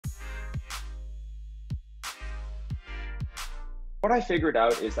What I figured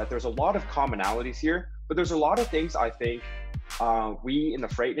out is that there's a lot of commonalities here, but there's a lot of things I think we in the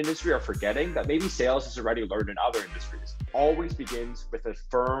freight industry are forgetting that maybe sales has already learned in other industries. It always begins with a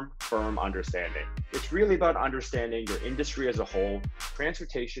firm understanding. It's really about understanding your industry as a whole.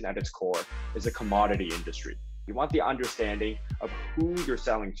 Transportation at its core is a commodity industry. You want the understanding of who you're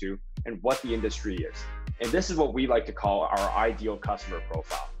selling to and what the industry is. And this is what we like to call our ideal customer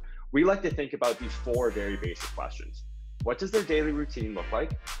profile. We like to think about these four very basic questions. What does their daily routine look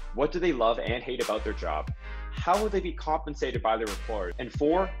like? What do they love and hate about their job? How will they be compensated by their employer? And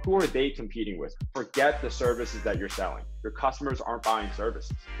four, who are they competing with? Forget the services that you're selling. Your customers aren't buying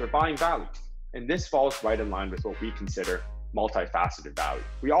services, they're buying value. And this falls right in line with what we consider multifaceted value.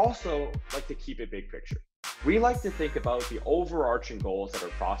 We also like to keep it big picture. We like to think about the overarching goals that our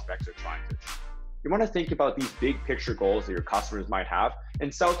prospects are trying to achieve. You want to think about these big picture goals that your customers might have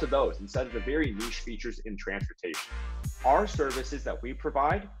and sell to those instead of the very niche features in transportation. Our services that we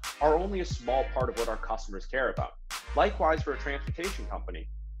provide are only a small part of what our customers care about. Likewise, for a transportation company,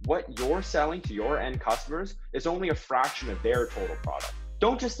 what you're selling to your end customers is only a fraction of their total product.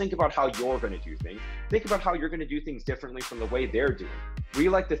 Don't just think about how you're going to do things. Think about how you're going to do things differently from the way they're doing. We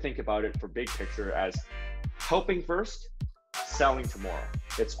like to think about it for big picture as helping first, selling tomorrow.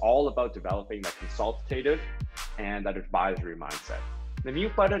 It's all about developing that consultative and that advisory mindset. The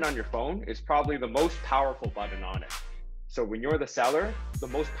mute button on your phone is probably the most powerful button on it. So when you're the seller, the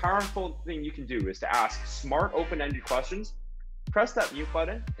most powerful thing you can do is to ask smart, open-ended questions, press that mute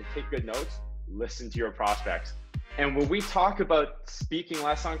button and take good notes, listen to your prospects. And when we talk about speaking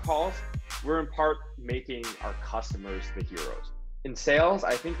less on calls, we're in part making our customers the heroes. In sales,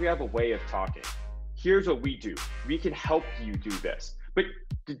 I think we have a way of talking. Here's what we do. We can help you do this. But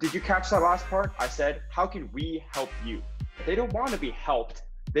did you catch that last part? I said, how can we help you? They don't want to be helped.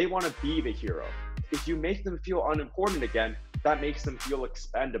 They want to be the hero. If you make them feel unimportant again, that makes them feel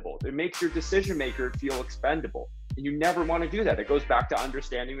expendable. It makes your decision maker feel expendable. And you never want to do that. It goes back to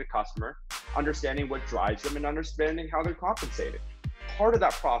understanding the customer, understanding what drives them, and understanding how they're compensated. Part of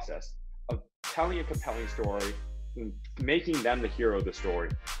that process of telling a compelling story and making them the hero of the story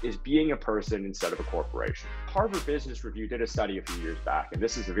is being a person instead of a corporation. Harvard Business Review did a study a few years back, and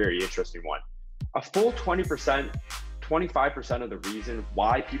this is a very interesting one. A full 20%, 25% of the reason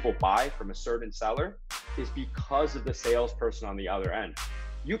why people buy from a certain seller is because of the salesperson on the other end.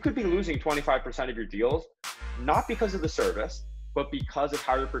 You could be losing 25% of your deals, not because of the service, but because of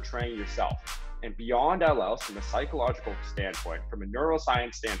how you're portraying yourself. And beyond LLs, from a psychological standpoint, from a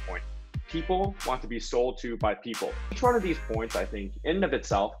neuroscience standpoint, people want to be sold to by people. Each one of these points, I think, in and of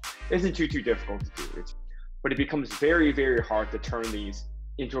itself, isn't too difficult to do. But it becomes very, very hard to turn these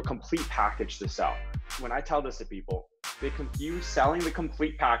into a complete package to sell. When I tell this to people, they confuse selling the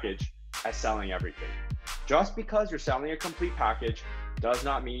complete package as selling everything. Just because you're selling a complete package does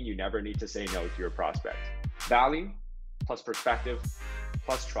not mean you never need to say no to your prospect. Value plus perspective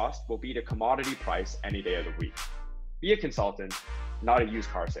plus trust will beat a commodity price any day of the week. Be a consultant, not a used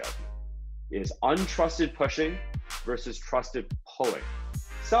car salesman. It is untrusted pushing versus trusted pulling.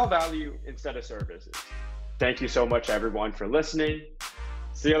 Sell value instead of services. Thank you so much, everyone, for listening.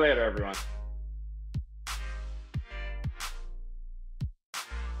 See you later, everyone.